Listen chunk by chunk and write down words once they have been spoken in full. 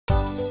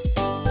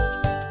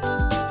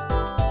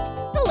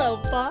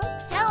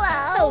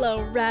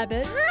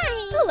Rabbit.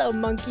 Hi. Hello,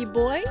 Monkey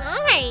Boy.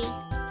 Hi.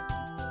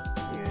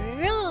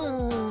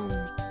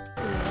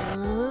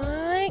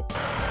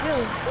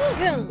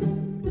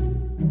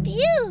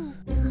 Phew.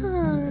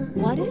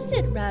 What is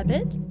it,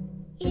 Rabbit?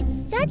 It's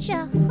such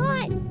a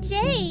hot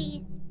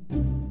day.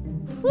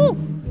 Whew,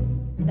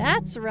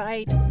 that's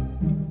right.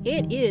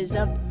 It is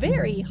a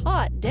very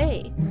hot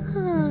day.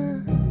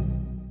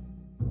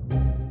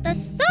 The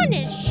sun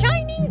is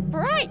shining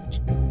bright,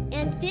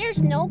 and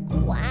there's no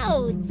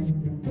clouds.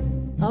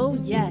 Oh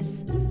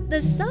yes,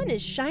 the sun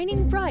is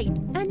shining bright,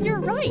 and you're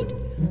right.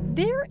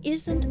 There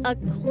isn't a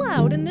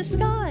cloud in the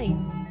sky.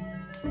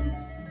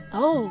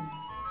 Oh,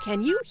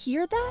 can you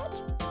hear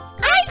that?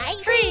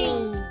 Ice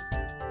cream!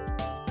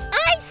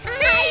 Ice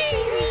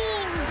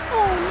cream!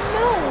 Oh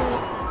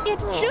no, it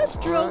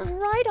just drove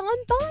right on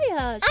by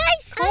us.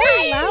 Ice Call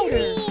cream!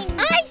 louder.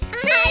 Ice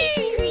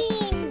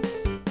cream!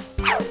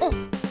 Oh,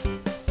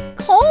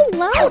 Call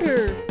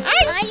louder.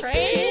 ice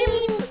cream!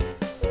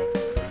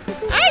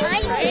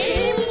 Ice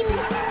cream!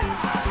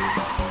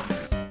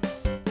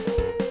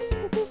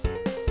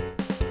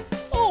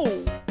 Oh,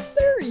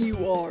 there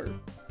you are.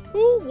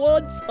 Who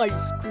wants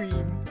ice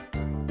cream?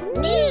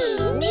 Me!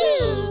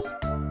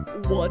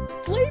 What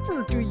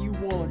flavor do you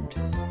want?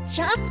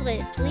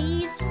 Chocolate,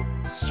 please.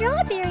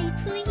 Strawberry,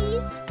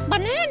 please.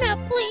 Banana,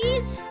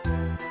 please.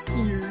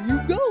 Here you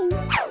go.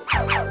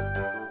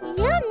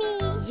 Yummy!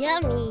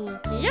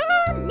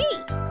 Yummy!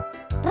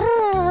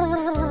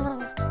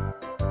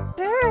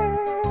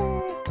 Brr.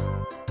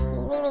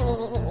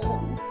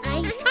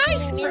 Ice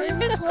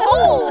cream is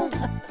cold!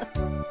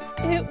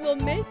 It will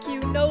make you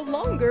no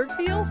longer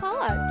feel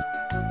hot.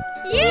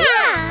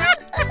 Yeah!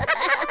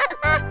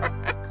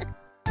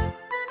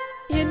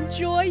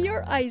 Enjoy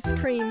your ice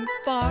cream,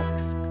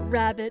 Fox,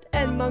 Rabbit,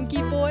 and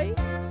Monkey Boy.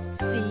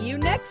 See you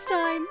next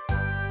time.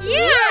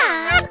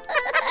 Yeah!